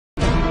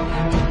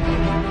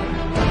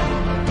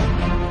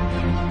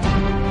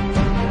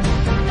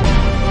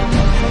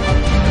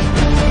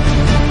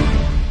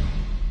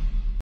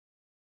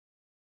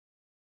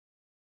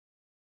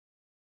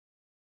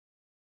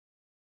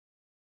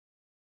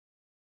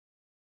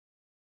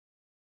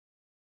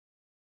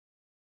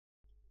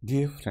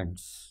Dear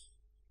friends,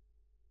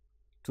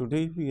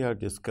 today we are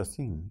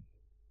discussing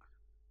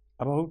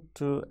about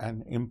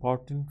an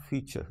important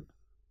feature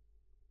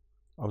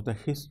of the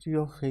history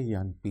of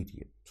Heian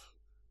period.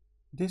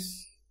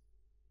 This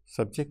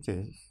subject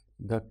is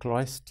the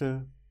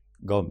Cloister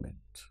Government.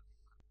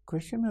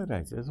 Question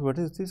arises, what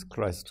is this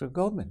Cloister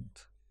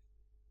Government?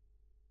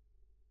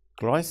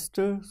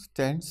 Cloister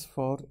stands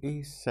for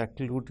a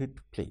secluded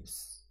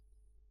place.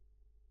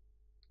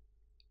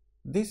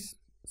 This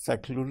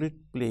secluded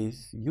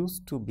place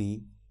used to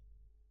be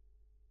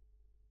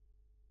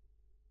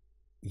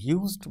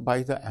used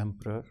by the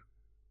emperor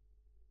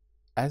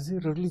as a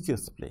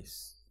religious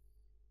place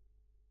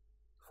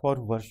for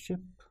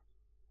worship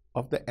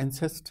of the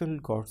ancestral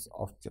gods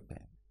of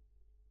Japan.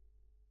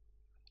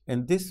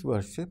 In this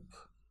worship,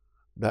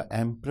 the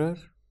emperor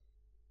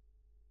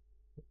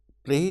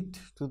prayed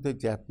to the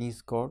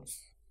Japanese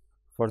gods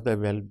for the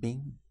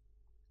well-being,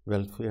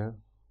 welfare,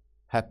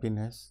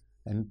 happiness,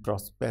 and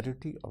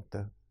prosperity of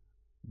the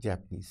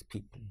Japanese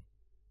people,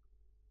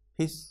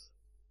 his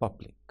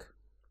public.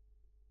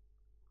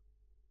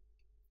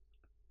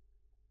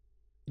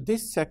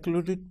 This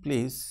secluded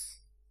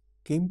place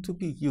came to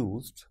be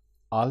used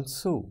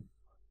also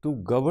to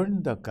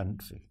govern the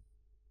country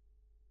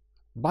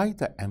by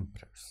the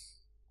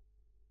emperors.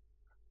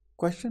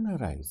 Question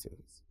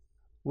arises,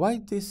 why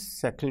this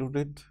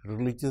secluded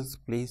religious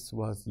place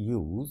was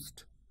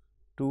used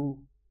to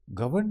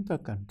govern the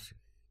country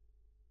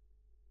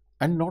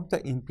and not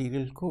the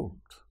imperial court?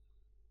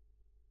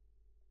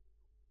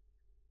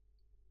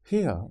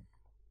 Here,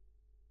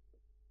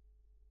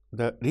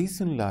 the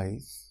reason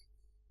lies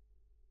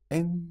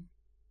in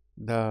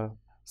the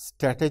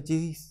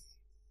strategies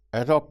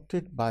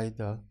adopted by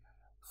the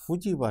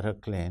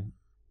Fujiwara clan,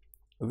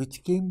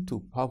 which came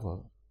to power,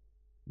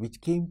 which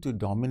came to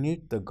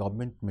dominate the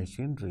government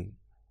machinery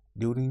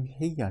during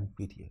Heian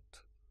period,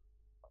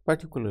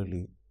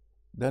 particularly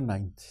the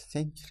 9th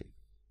century.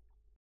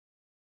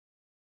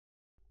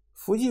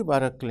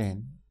 Fujiwara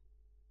clan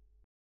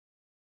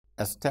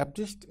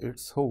established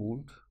its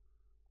hold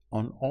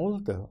on all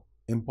the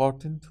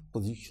important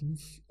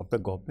positions of the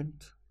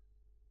government,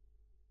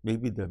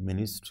 maybe the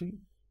ministry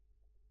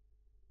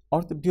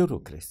or the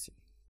bureaucracy.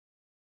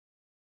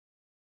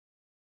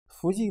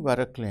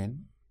 Fujiwara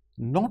clan,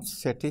 not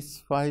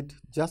satisfied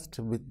just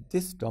with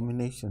this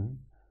domination,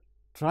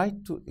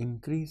 tried to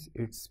increase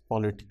its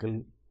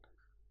political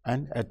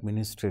and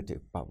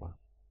administrative power.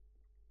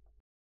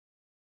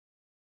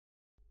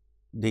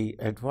 They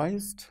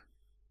advised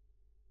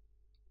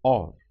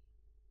or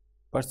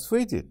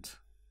persuaded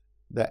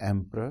the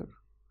emperor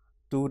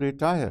to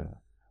retire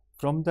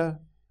from the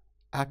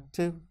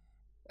active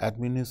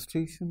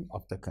administration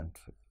of the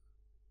country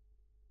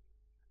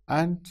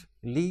and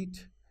lead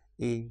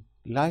a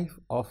life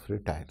of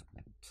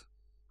retirement,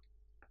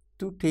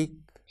 to take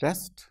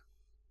rest,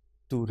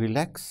 to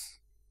relax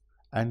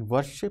and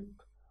worship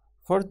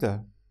for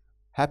the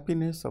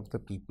happiness of the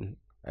people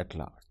at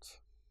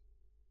large.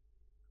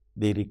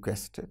 They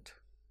requested,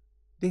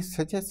 they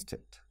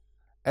suggested,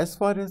 as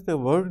far as the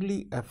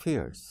worldly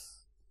affairs,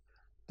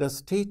 the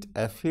state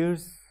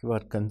affairs were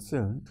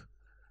concerned,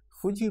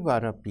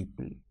 Fujiwara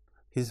people,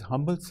 his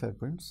humble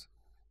servants,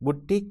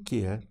 would take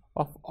care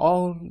of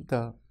all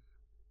the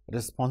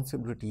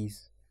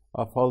responsibilities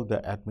of all the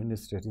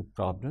administrative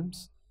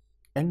problems,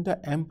 and the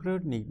emperor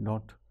need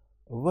not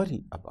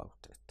worry about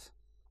it.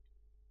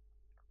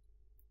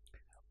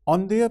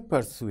 On their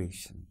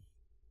persuasion,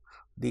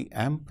 the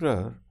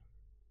emperor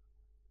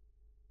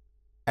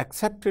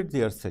accepted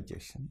their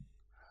suggestion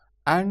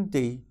and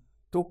they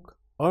took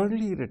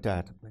early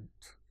retirement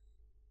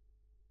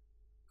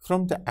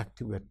from the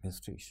active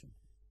administration.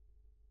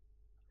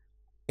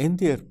 In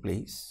their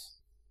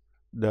place,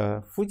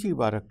 the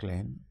Fujiwara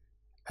clan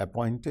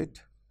appointed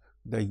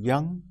the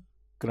young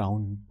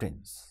crown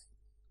prince,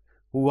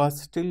 who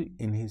was still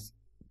in his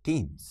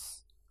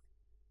teens.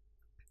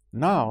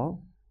 Now,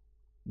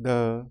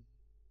 the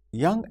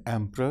young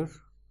emperor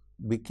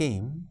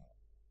became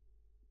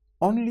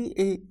only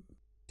a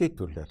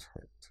titular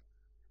head,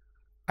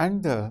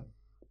 and the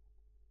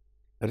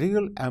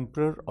real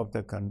emperor of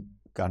the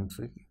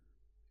country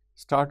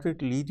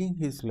started leading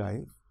his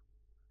life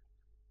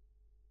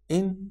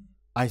in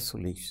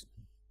isolation,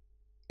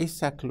 a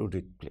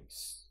secluded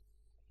place.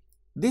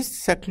 This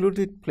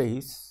secluded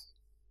place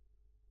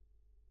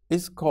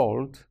is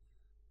called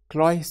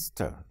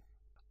Cloister,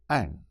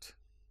 and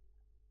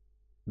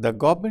the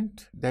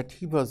government that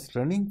he was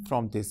running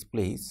from this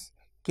place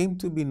came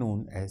to be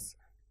known as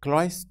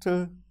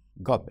Cloister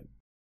Government.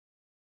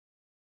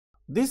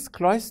 This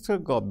Cloister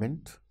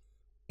Government,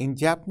 in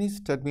Japanese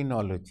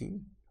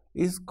terminology,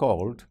 is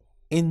called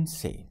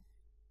Insei.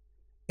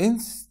 In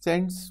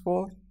stands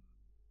for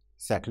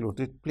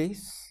secluded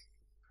place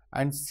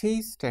and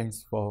Sei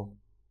stands for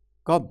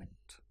government.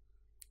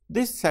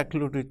 This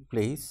secluded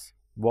place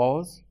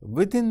was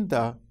within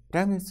the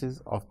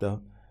premises of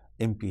the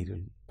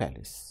imperial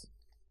palace.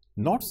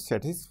 Not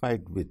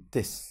satisfied with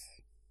this,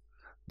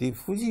 the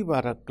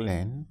Fujiwara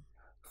clan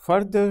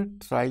further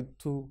tried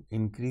to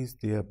increase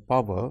their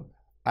power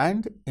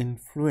and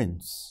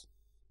influence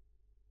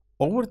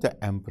over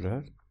the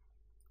emperor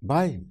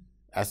by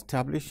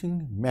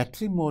establishing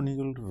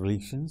matrimonial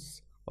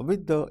relations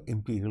with the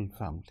imperial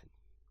family.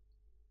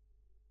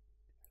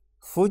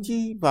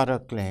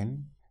 Fujiwara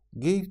clan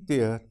gave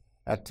their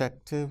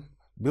attractive,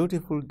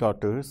 beautiful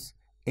daughters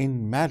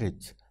in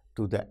marriage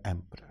to the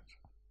emperor.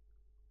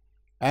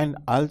 And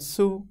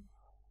also,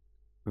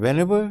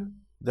 whenever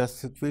the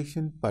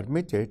situation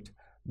permitted,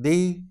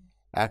 they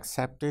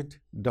accepted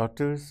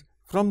daughters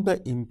from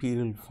the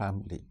imperial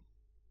family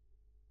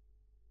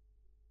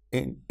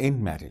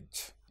in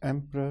marriage.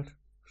 Emperor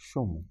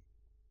Shomu.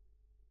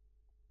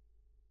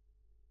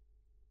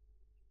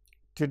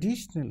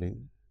 Traditionally,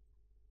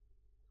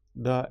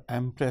 the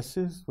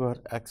empresses were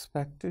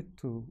expected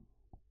to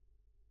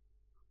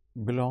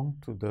belong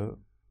to the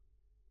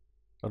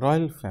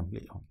royal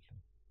family only.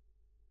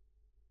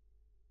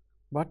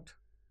 But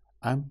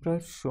Emperor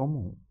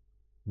Shomu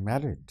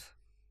married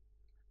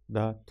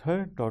the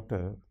third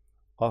daughter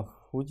of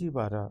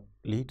Fujiwara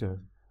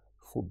leader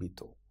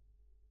Fubito.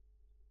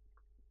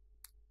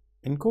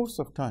 In course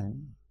of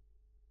time,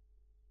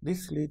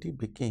 this lady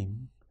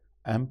became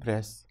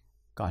Empress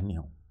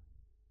Kanyo.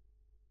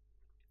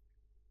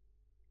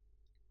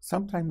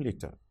 Sometime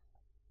later,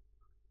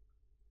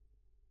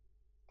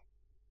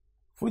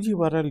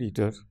 Fujiwara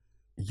leader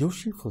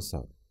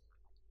Yoshifusa,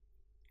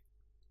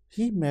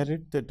 he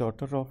married the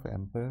daughter of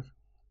Emperor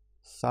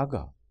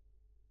Saga,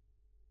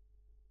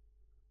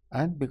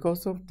 and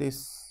because of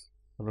this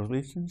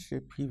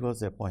relationship, he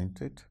was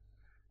appointed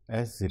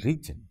as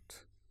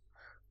regent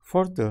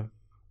for the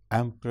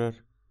Emperor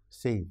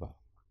Seiwa,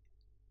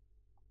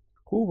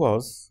 who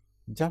was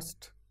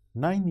just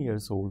 9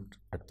 years old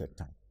at that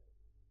time.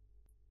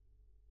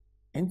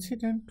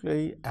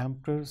 Incidentally,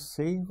 Emperor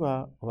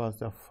Seiwa was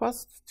the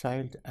first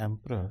child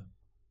emperor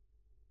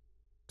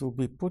to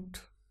be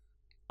put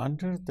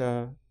under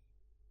the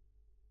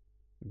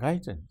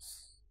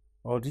guidance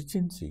or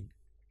regency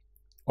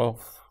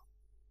of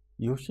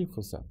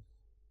Yoshifusa,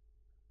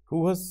 who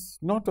was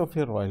not of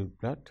a royal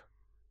blood,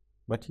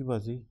 but he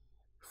was a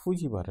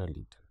Fujiwara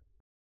leader.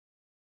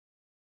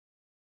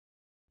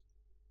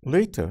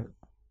 Later,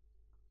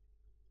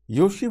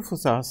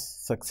 Yoshifusa's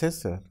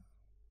successor,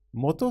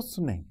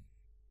 Motosune,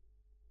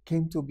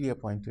 came to be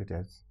appointed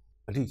as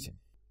regent.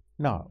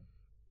 Now,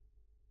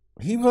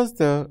 he was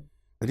the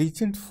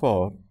regent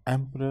for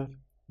Emperor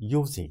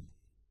Yosei.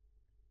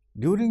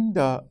 During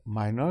the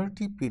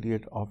minority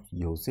period of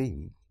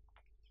Yosei,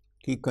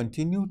 he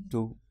continued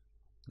to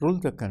rule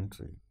the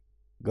country,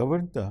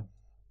 govern the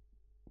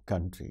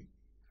country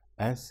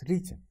as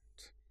regent.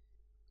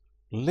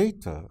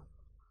 Later,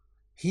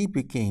 he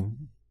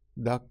became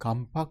the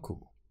Kampaku,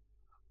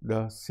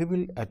 the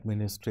civil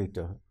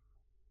administrator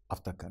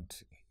of the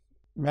country.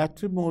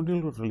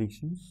 Matrimonial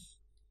relations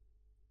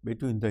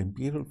between the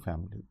imperial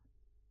family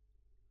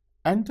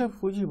and the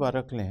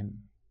Fujiwara clan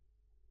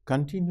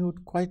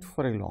continued quite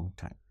for a long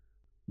time.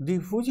 The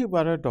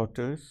Fujiwara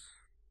daughters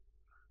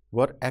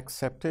were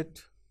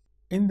accepted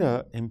in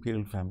the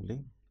imperial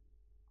family,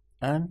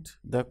 and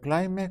the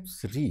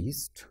climax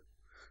reached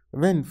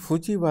when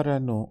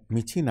Fujiwara no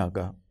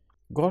Michinaga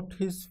got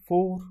his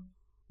 4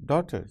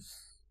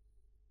 daughters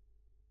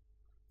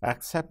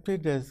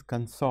accepted as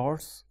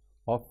consorts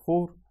of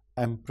 4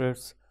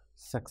 emperors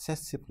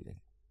successively,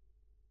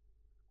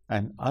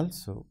 and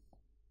also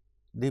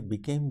they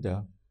became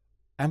the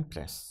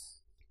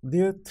empress.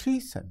 Their 3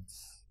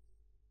 sons,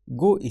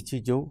 Go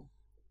Ichijo,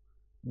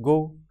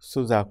 Go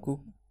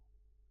Suzaku,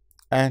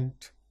 and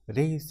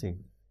Reisei,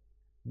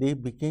 they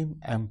became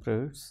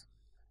emperors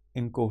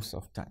in course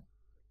of time.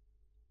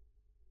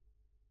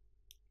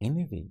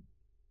 Anyway,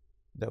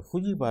 the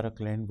Fujiwara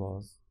clan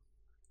was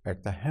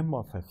at the helm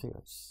of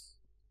affairs.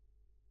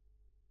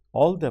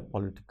 All the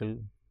political,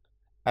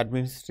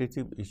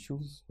 administrative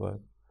issues were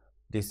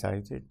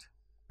decided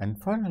and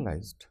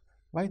finalized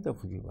by the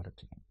Fujiwara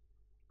clan.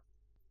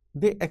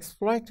 They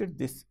exploited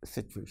this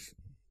situation.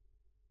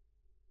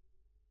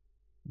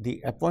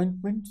 The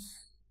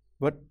appointments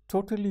were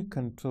totally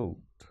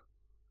controlled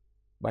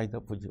by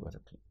the Fujiwara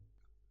clan.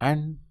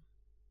 And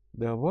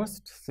the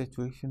worst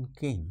situation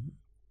came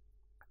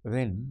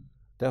when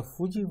the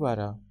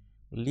Fujiwara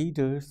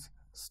leaders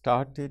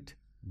started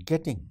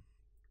getting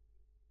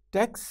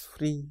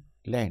tax-free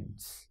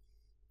lands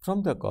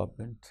from the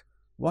government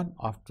one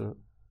after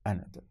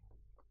another.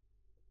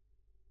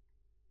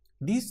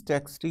 These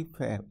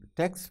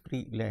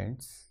tax-free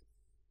lands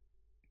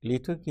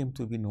later came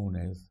to be known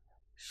as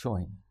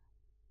shoin.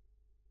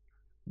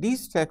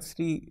 These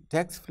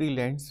tax-free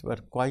lands were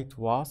quite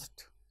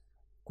vast,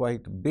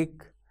 quite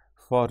big,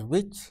 for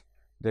which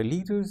the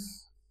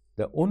leaders,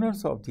 the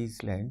owners of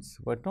these lands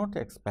were not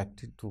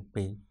expected to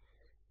pay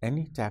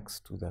any tax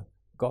to the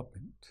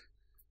government.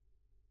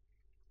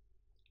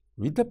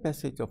 With the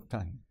passage of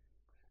time,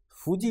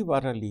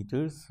 Fujiwara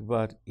leaders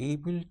were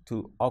able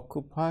to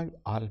occupy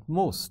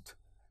almost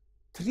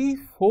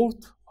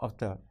 3/4 of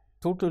the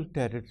total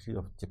territory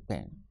of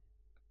Japan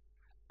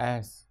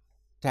as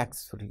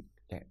tax-free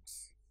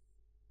lands.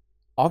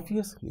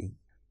 Obviously,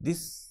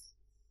 this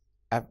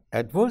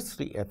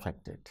adversely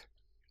affected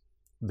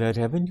the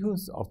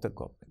revenues of the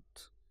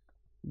government.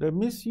 The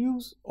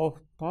misuse of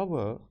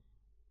power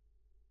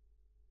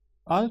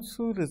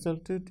also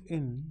resulted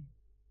in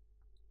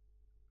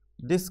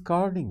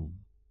discarding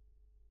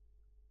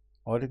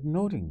or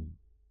ignoring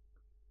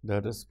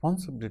the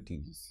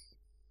responsibilities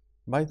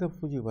by the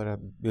Fujiwara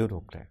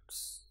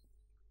bureaucrats.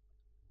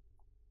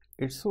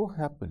 It so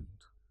happened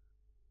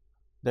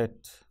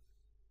that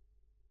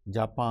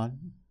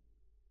Japan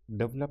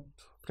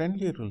developed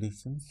friendly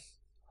relations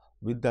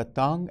with the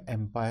Tang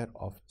Empire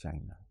of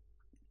China.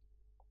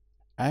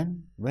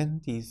 And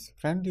when these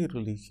friendly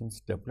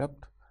relations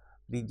developed,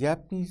 the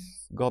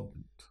Japanese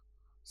government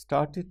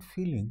started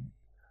feeling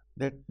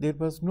that there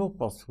was no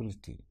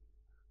possibility,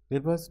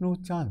 there was no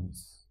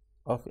chance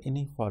of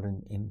any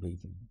foreign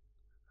invasion.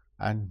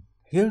 And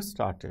here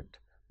started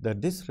the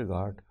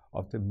disregard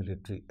of the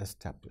military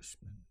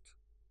establishment.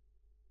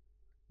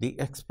 The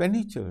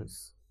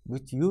expenditures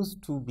which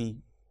used to be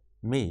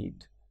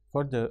made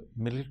for the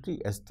military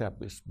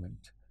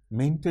establishment,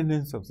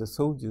 maintenance of the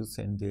soldiers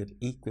and their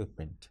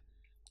equipment,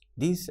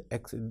 these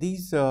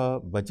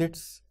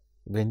budgets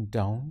went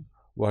down,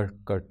 were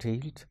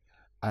curtailed,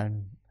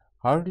 and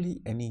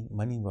hardly any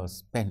money was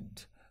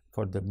spent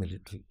for the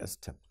military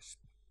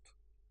establishment,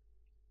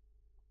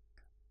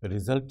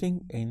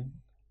 resulting in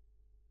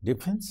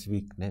defense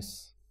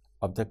weakness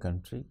of the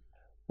country.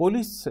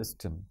 Police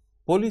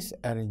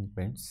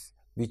arrangements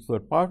which were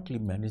partly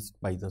managed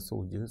by the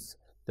soldiers,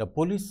 the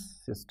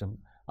police system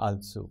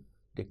also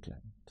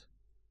declined.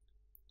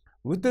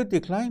 With the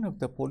decline of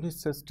the police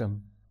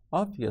system,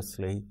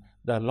 obviously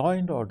the law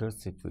and order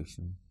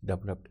situation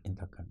developed in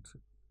the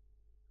country.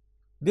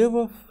 There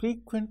were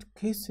frequent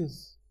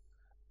cases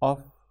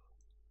of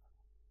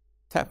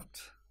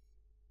theft,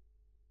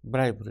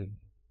 bribery,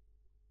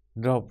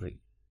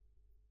 robbery.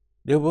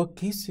 There were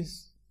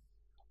cases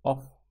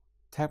of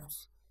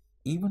thefts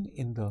even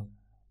in the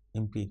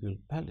imperial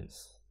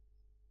palace.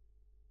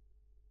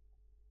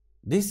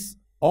 This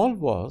all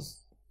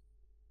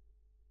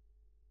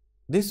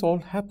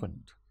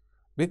happened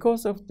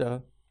because of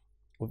the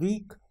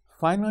weak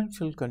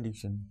financial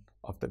condition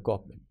of the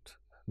government,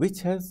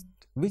 which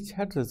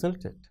had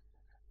resulted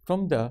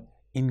from the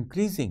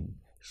increasing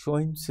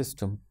Shoin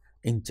system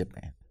in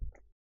Japan.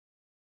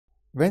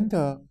 When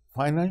the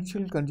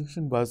financial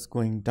condition was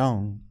going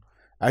down,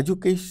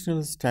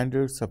 educational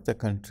standards of the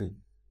country,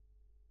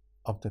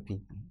 of the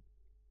people,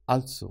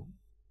 also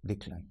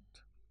declined.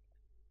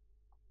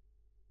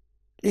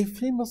 A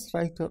famous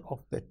writer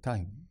of that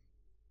time,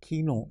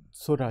 Kino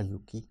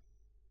Tsurayuki,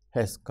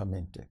 has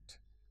commented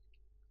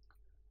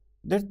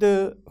that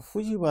the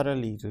Fujiwara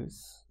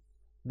leaders,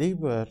 they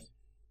were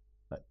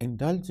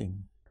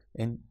indulging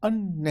in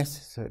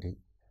unnecessary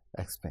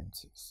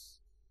expenses.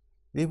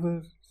 They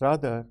were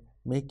rather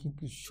making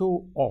a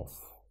show off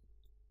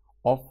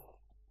of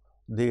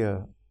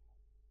their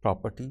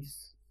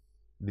properties,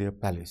 their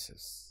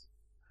palaces.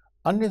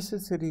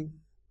 Unnecessary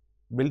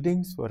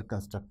buildings were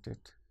constructed,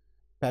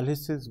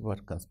 palaces were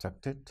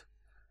constructed,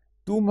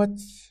 too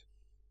much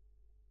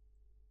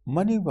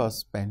money was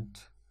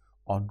spent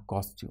on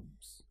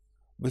costumes,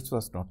 which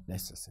was not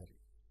necessary.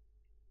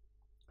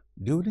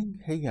 During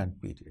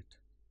Heian period,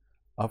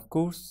 of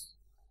course,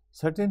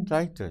 certain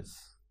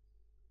writers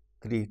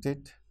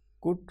created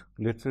good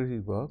literary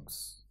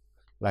works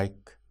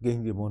like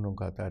Genji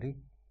Monogatari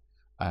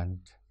and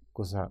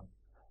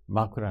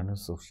Makura no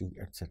Soshi,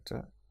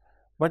 etc.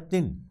 But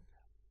then,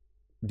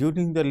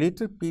 during the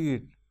later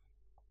period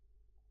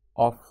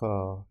of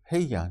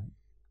Heian,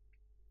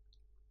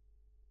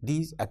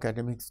 these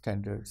academic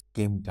standards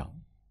came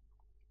down.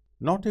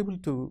 Not able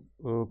to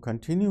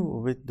continue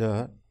with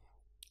the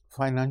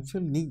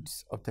financial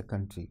needs of the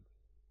country,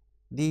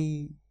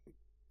 the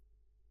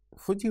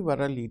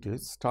Fujiwara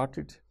leaders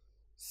started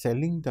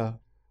selling the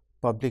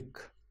public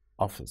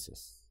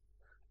offices.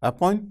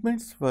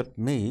 Appointments were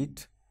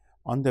made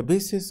on the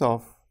basis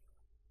of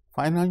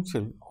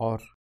financial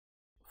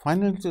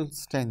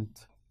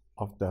strength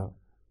of the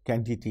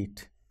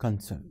candidate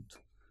concerned.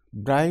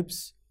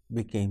 Bribes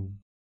became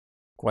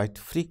quite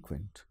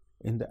frequent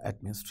in the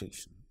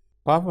administration.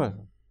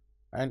 Power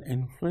and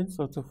influence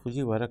of the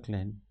Fujiwara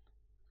clan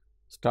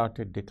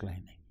started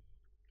declining.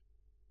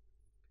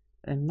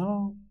 And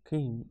now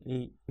came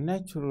a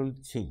natural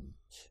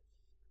change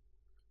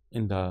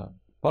in the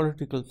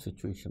political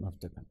situation of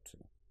the country.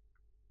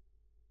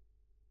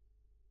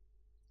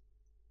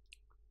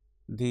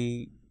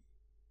 The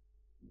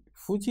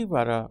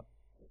Fujiwara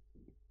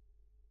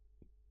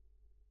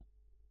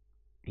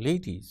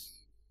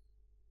ladies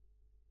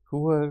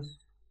who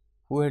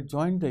had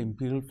joined the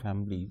imperial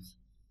family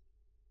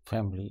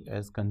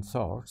as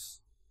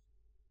consorts,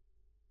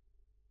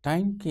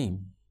 time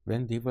came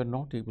when they were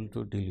not able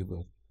to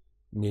deliver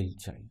male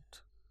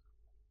child.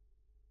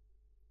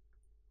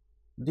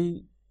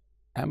 The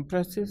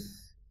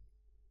empresses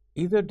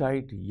either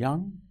died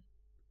young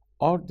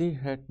or they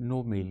had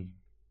no male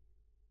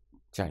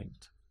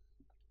child.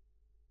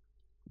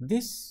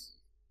 This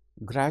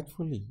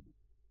gradually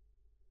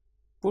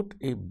put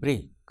a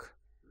break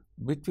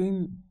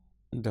between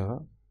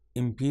the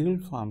imperial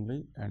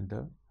family and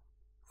the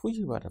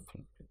Fujiwara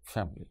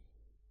family.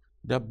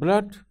 The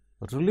blood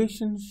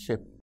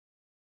relationship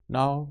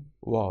now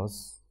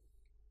was,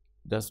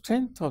 the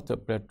strength of the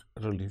blood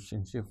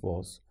relationship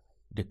was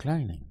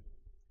declining.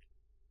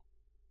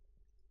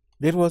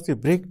 There was a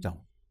breakdown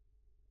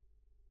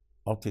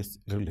of this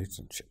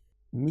relationship.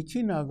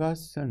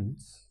 Michinaga's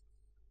sons,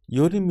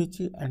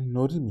 Yorimichi and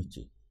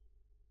Norimichi,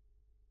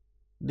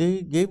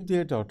 they gave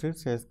their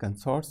daughters as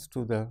consorts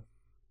to the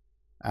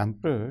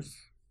emperors,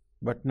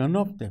 but none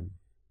of them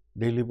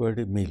delivered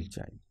a male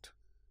child.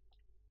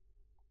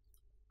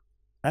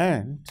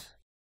 And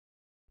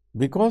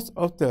because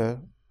of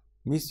the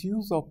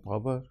misuse of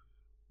power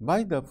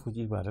by the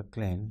Fujiwara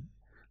clan,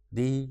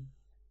 the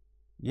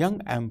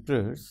young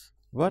emperors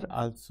were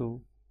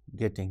also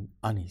getting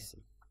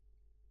uneasy.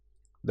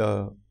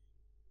 The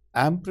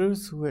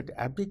emperors who had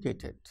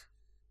abdicated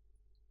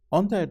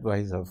on the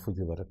advice of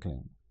Fujiwara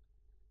clan,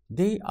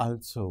 they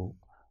also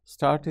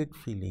started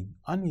feeling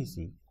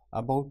uneasy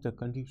about the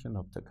condition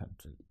of the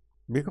country.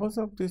 Because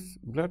of this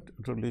blood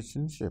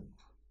relationship,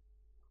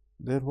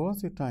 there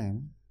was a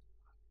time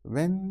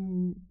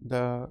when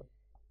the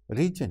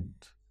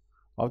regent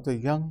of the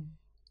young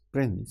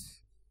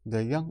prince,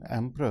 the young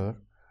emperor,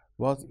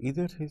 was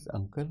either his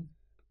uncle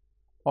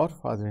or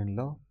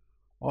father-in-law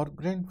or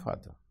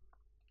grandfather.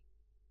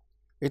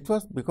 It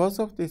was because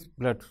of this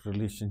blood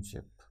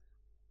relationship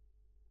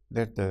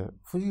that the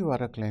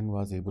Fujiwara clan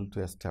was able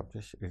to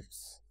establish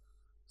its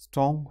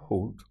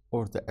stronghold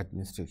over the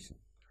administration,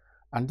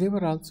 and they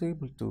were also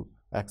able to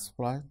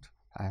exploit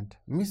and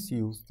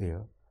misuse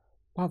their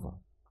power.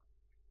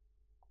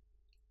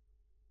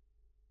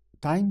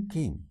 Time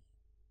came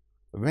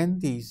when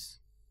these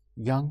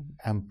young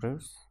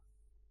emperors,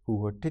 who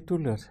were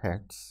titular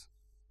heads,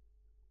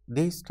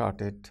 they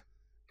started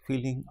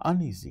feeling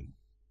uneasy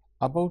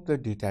about the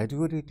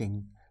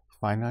deteriorating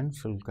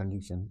financial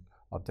condition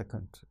of the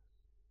country,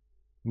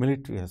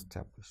 military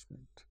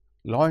establishment,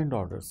 law and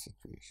order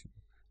situation,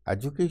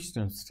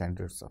 educational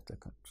standards of the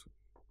country.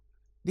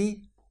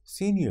 The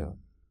senior,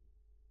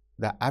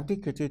 the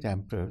abdicated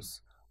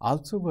emperors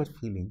also were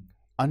feeling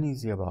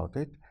uneasy about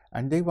it,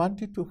 and they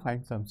wanted to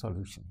find some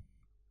solution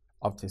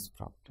of this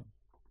problem.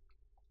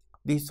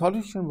 The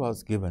solution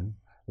was given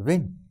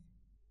when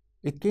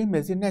it came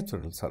as a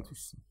natural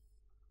solution,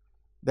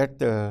 that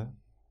the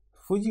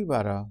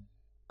Fujiwara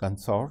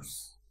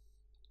consorts,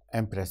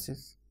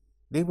 empresses,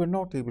 they were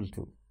not able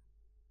to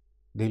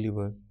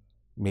deliver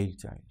male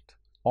child,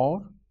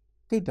 or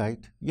they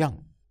died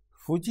young.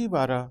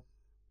 Fujiwara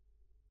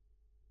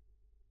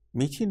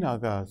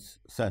Michinaga's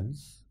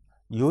sons,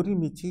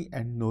 Yorimichi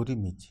and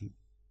Norimichi,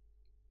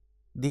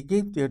 they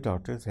gave their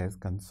daughters as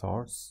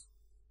consorts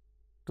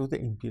to the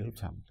imperial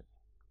family,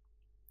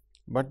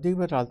 but they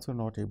were also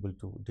not able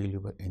to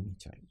deliver any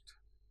child.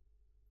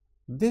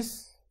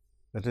 This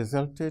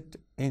resulted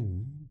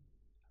in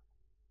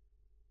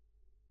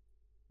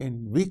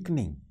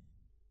weakening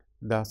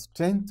the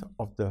strength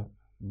of the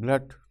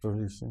blood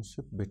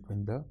relationship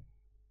between the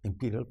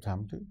imperial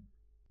family.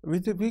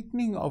 With the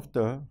weakening of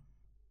the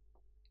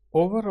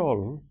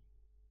overall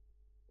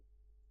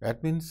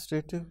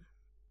administrative,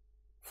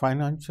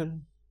 financial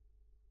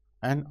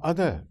and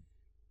other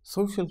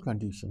social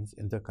conditions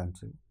in the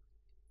country,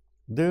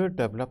 there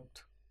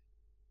developed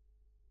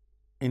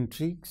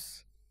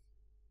intrigues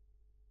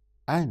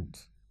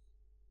and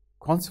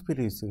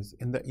conspiracies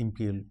in the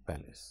imperial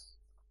palace.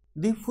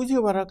 The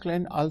Fujiwara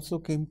clan also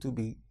came to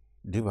be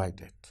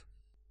divided.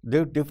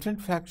 There were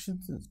different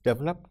factions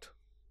developed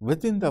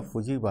within the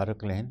Fujiwara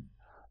clan,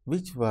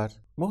 which were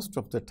most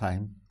of the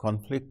time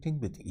conflicting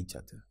with each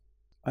other.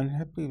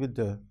 Unhappy with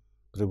the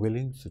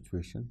prevailing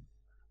situation,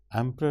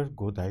 Emperor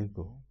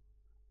Go-Daigo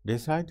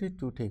decided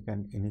to take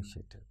an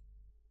initiative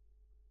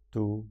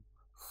to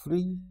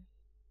free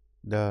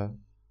the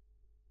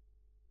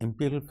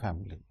imperial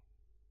family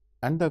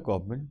and the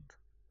government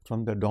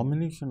from the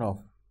domination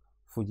of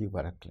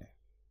Fujiwara clan.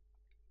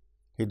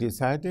 He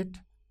decided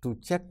to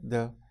check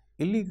the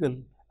illegal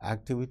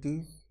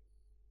activities,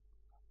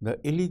 the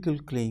illegal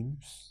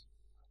claims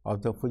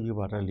of the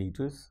Fujiwara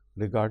leaders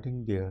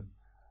regarding their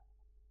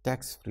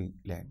tax-free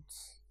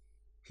lands.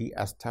 He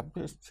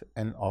established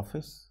an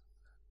office,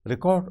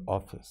 record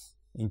office,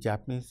 in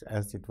Japanese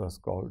as it was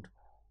called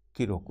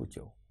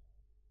Kirokujo.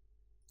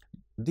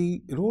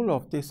 The role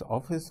of this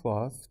office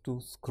was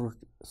to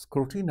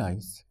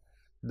scrutinize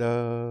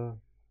the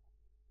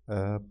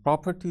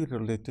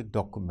property-related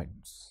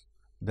documents,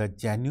 the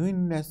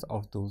genuineness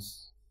of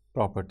those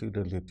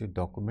property-related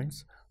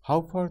documents,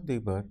 how far they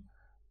were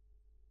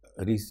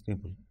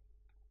reasonable.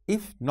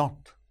 If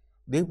not,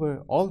 they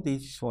were, all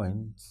these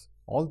showings,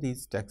 all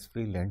these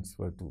tax-free lands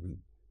were to be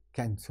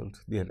cancelled,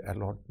 their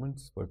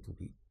allotments were to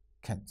be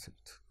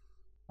cancelled.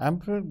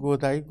 Emperor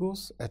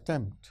Go-Daigo's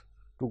attempt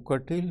to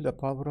curtail the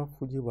power of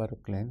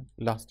Fujiwara clan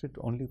lasted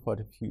only for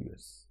a few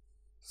years,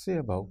 say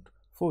about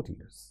 4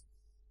 years.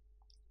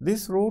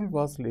 This role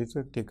was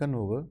later taken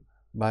over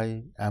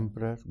by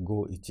Emperor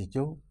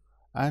Go-Ichijo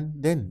and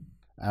then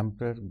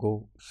Emperor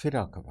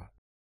Go-Shirakawa.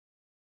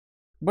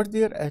 But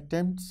their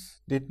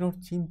attempts did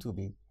not seem to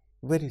be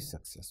very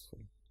successful,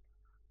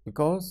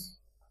 because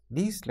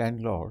these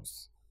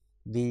landlords,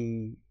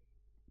 the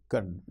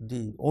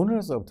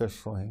owners of the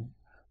shrine,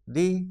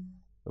 they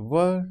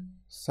were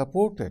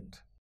supported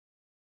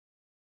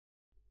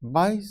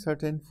by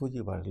certain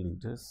Fujiwara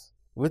leaders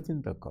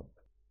within the government.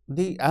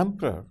 The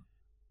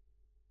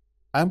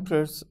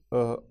emperor's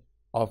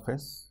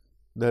office,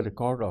 the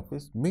record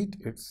office, made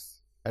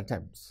its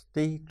attempts.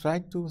 They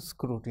tried to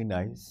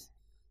scrutinize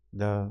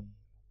the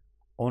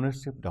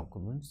ownership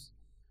documents,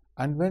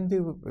 and when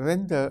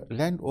the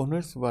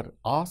landowners were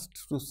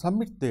asked to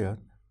submit their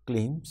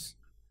claims,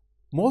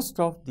 most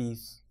of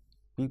these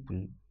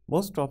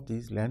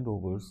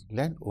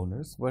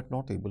landowners were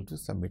not able to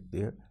submit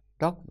their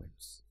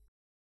documents.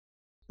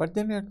 But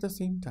then at the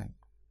same time,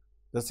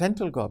 the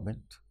central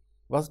government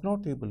was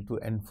not able to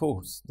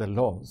enforce the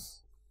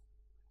laws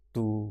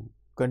to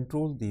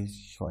control these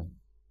shoin,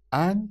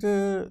 and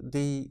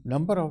the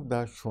number of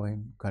the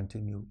shoin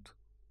continued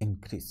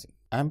increasing.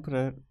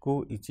 Emperor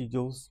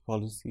Go-Ichijo's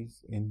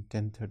policies in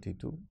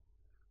 1032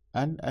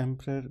 and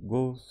Emperor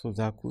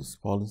Go-Sozaku's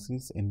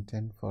policies in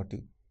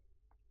 1040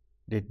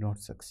 did not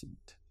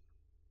succeed.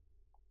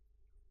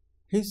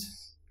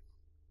 His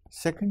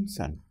second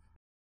son,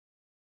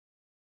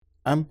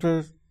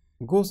 Emperor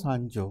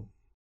Go-Sanjo,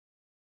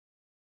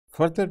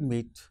 further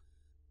made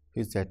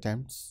his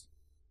attempts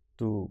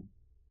to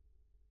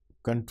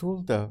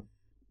control the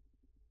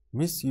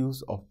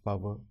misuse of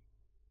power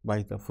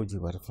by the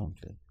Fujiwara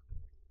family.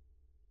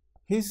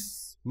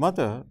 His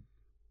mother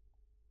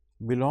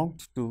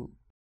belonged to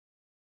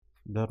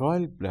the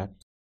royal blood,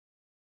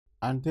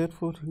 and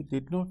therefore he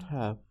did not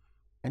have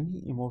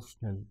any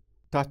emotional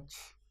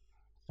touch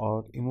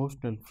or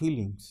emotional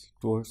feelings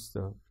towards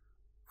the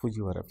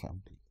Fujiwara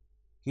family.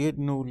 He had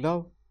no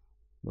love,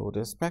 no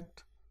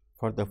respect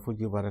for the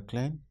Fujiwara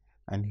clan,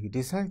 and he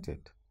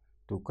decided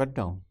to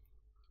curtail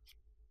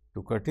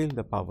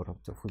the power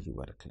of the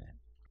Fujiwara clan.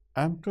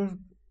 Emperor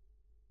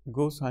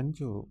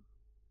Go-Sanjo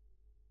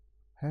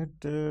had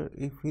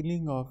a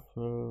feeling of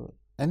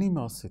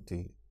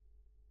animosity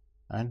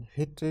and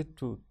hatred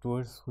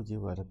towards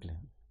Fujiwara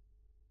clan,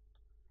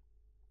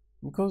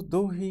 because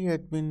though he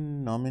had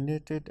been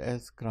nominated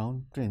as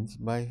crown prince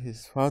by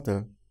his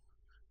father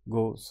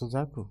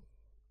Go-Sozaku,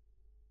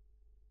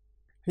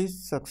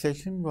 his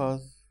succession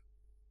was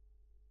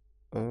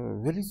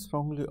very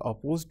strongly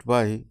opposed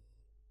by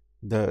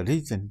the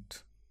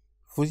regent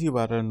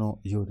Fujiwara no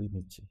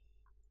Yorimichi.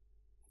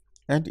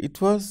 And it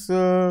was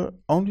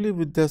only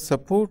with the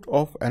support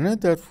of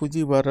another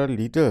Fujiwara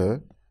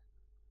leader,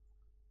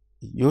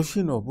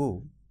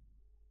 Yoshinobu,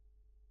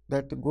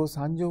 that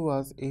Go-Sanjo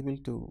was able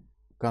to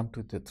come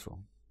to the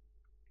throne.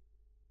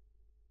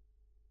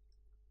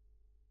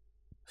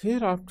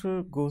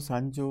 Hereafter,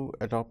 Go-Sanjo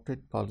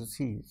adopted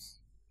policies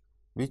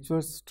which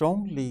were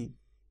strongly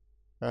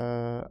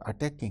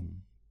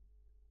attacking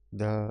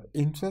the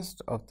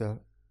interest of the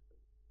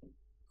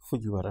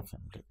Fujiwara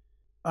family.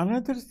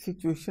 Another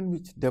situation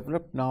which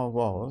developed now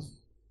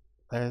was,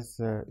 as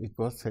it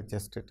was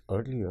suggested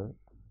earlier,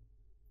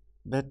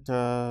 that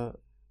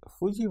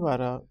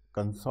Fujiwara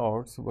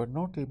consorts were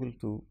not able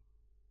to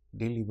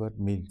deliver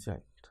male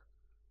child,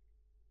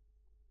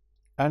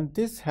 and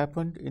this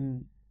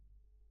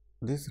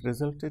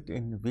resulted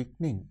in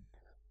weakening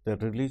the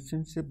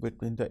relationship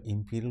between the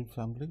imperial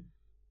family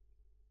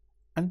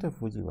and the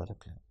Fujiwara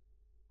clan.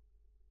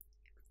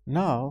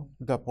 Now,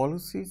 the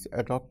policies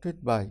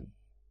adopted by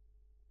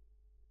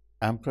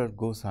Emperor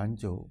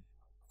Go-Sanjo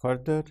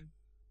further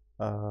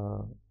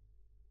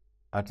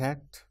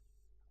attacked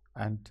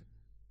and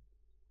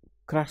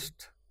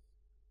crushed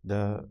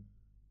the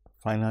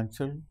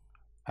financial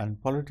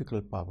and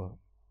political power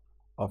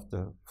of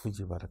the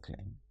Fujiwara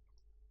clan.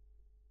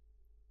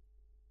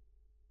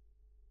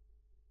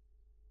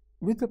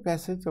 With the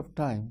passage of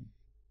time,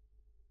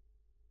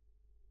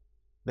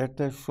 that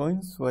the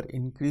shoins were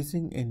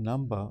increasing in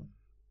number,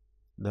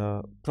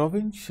 the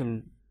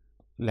provincial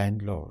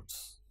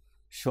landlords,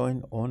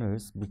 shoin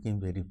owners, became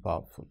very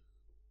powerful.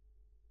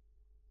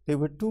 There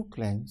were two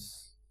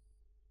clans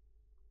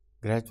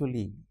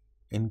gradually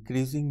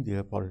increasing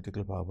their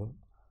political power.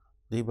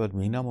 They were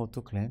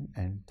Minamoto clan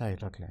and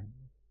Taira clan,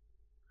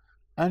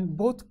 and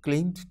both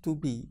claimed to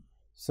be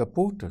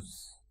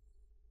supporters,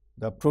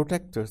 the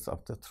protectors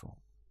of the throne.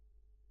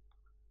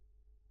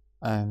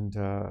 And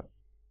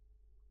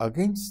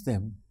against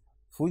them,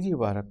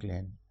 Fujiwara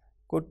clan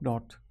could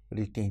not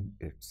retain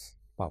its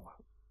power.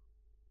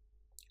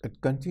 It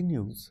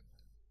continues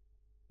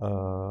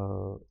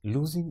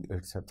losing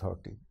its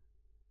authority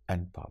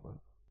and power.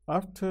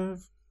 After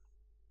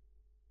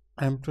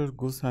Emperor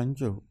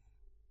Go-Sanjo,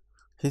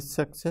 his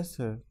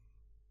successor,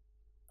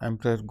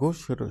 Emperor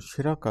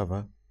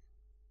Go-Shirakawa,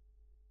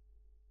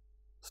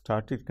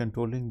 started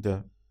controlling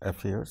the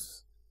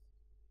affairs,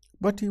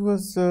 but he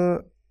was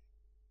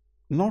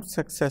not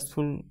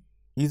successful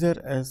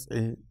either as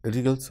a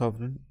real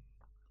sovereign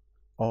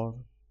or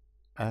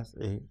as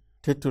a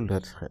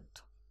titular head,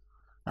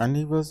 and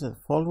he was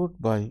followed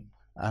by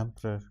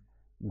Emperor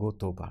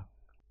Go-Toba.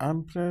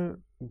 Emperor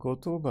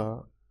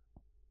Gotoba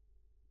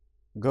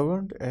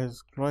governed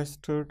as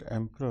cloistered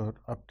emperor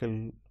up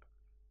till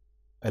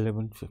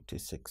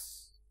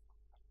 1156,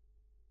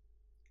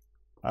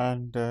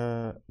 and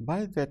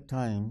by that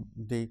time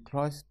the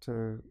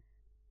cloister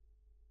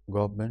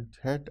government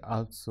had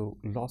also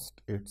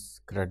lost its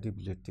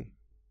credibility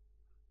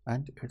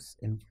and its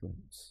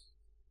influence.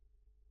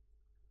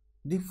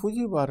 The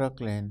Fujiwara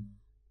clan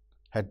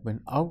had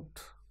been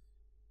out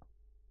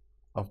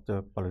of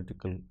the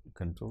political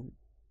control,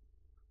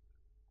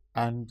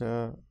 and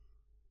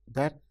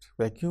that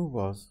vacuum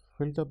was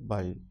filled up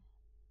by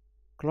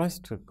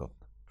cloister government.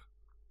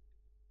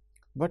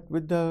 But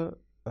with the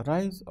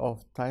rise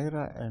of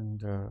Taira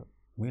and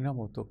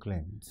Minamoto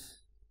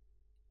clans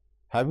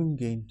having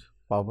gained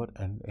power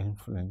and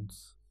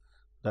influence,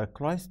 the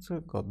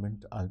cloister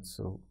government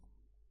also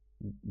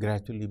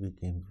gradually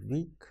became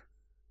weak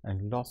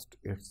and lost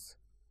its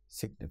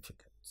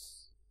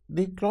significance.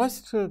 The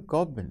cloister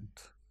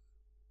government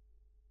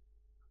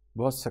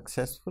was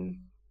successful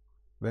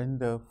when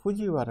the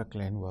Fujiwara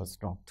clan was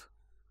not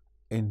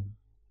in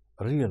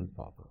real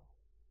power.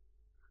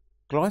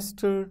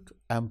 Cloistered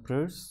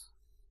emperors,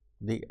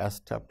 they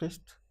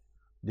established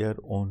their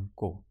own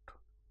court,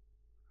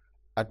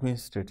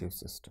 administrative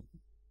system.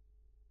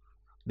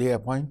 They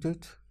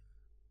appointed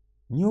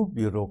new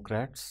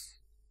bureaucrats,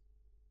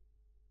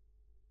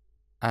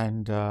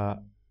 and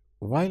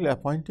while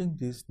appointing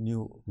these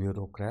new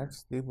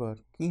bureaucrats, they were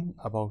keen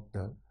about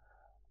the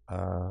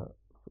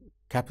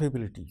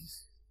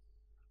capabilities,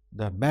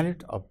 the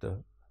merit of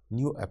the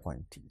new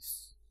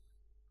appointees.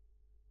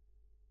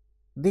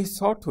 They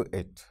saw to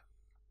it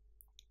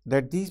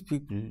that these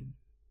people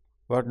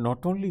were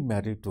not only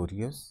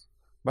meritorious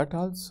but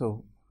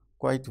also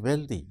quite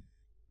wealthy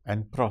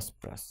and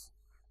prosperous,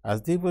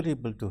 as they were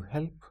able to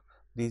help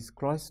these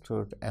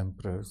cloistered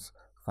emperors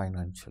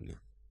financially.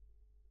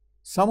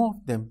 Some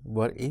of them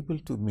were able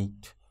to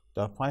meet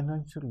the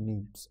financial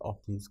needs of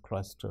these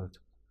cloistered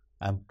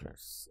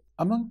emperors.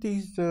 Among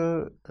these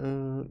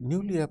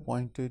newly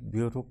appointed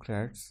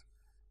bureaucrats,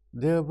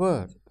 there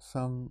were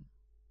some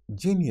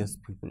genius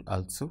people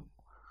also.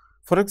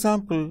 For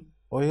example,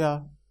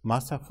 Oya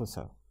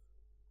Masafusa,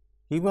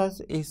 he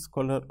was a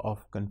scholar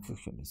of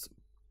Confucianism.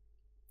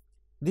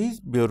 These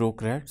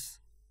bureaucrats,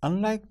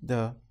 unlike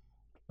the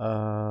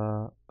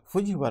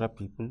Fujiwara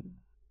people,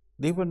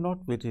 they were not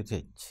very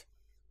rich.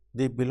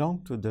 They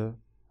belonged to the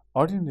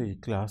ordinary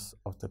class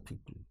of the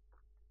people,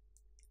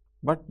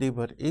 but they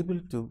were able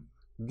to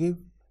give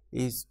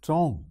a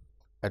strong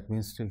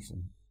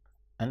administration,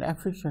 an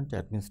efficient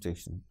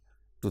administration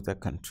to the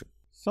country.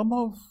 Some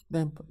of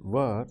them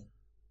were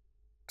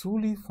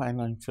truly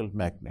financial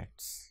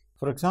magnates.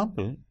 For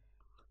example,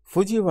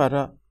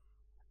 Fujiwara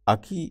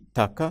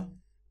Akitaka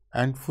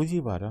and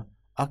Fujiwara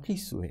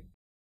Akisue.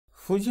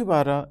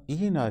 Fujiwara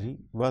Ienari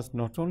was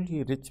not only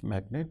a rich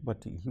magnate,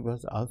 but he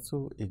was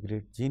also a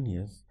great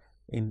genius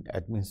in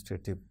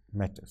administrative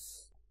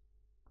matters.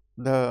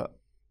 The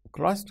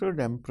cloistered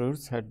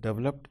emperors had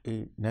developed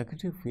a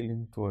negative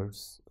feeling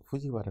towards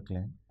Fujiwara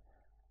clan,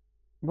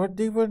 but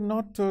they were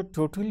not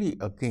totally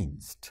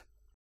against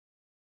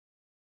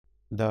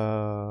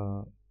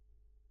the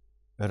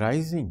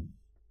rising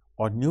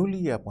or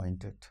newly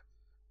appointed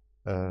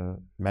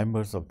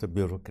members of the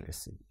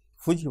bureaucracy,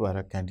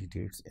 Fujiwara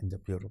candidates in the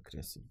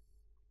bureaucracy.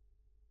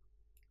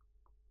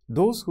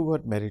 Those who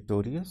were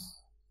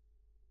meritorious,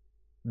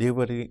 they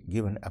were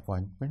given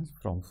appointments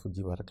from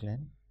Fujiwara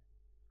clan.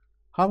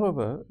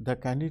 However, the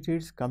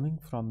candidates coming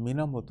from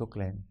Minamoto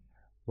clan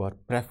were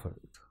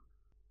preferred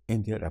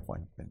in their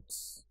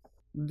appointments.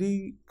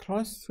 The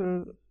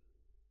cloister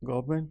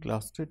government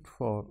lasted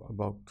for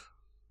about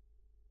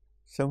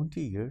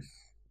 70 years.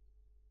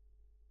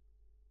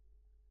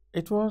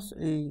 It was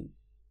a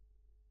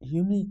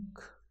unique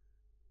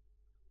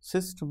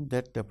system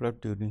that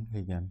developed during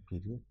Heian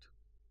period.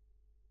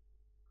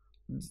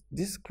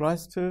 This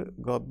cloister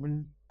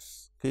government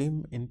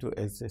came into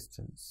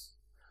existence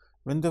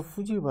when the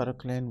Fujiwara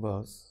clan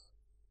was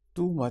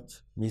too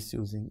much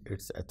misusing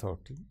its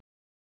authority,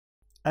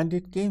 and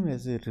it came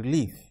as a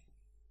relief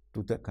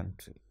to the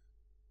country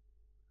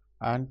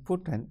and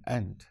put an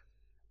end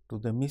to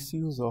the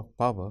misuse of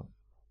power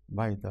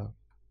by the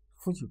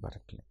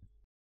Fujiwara clan.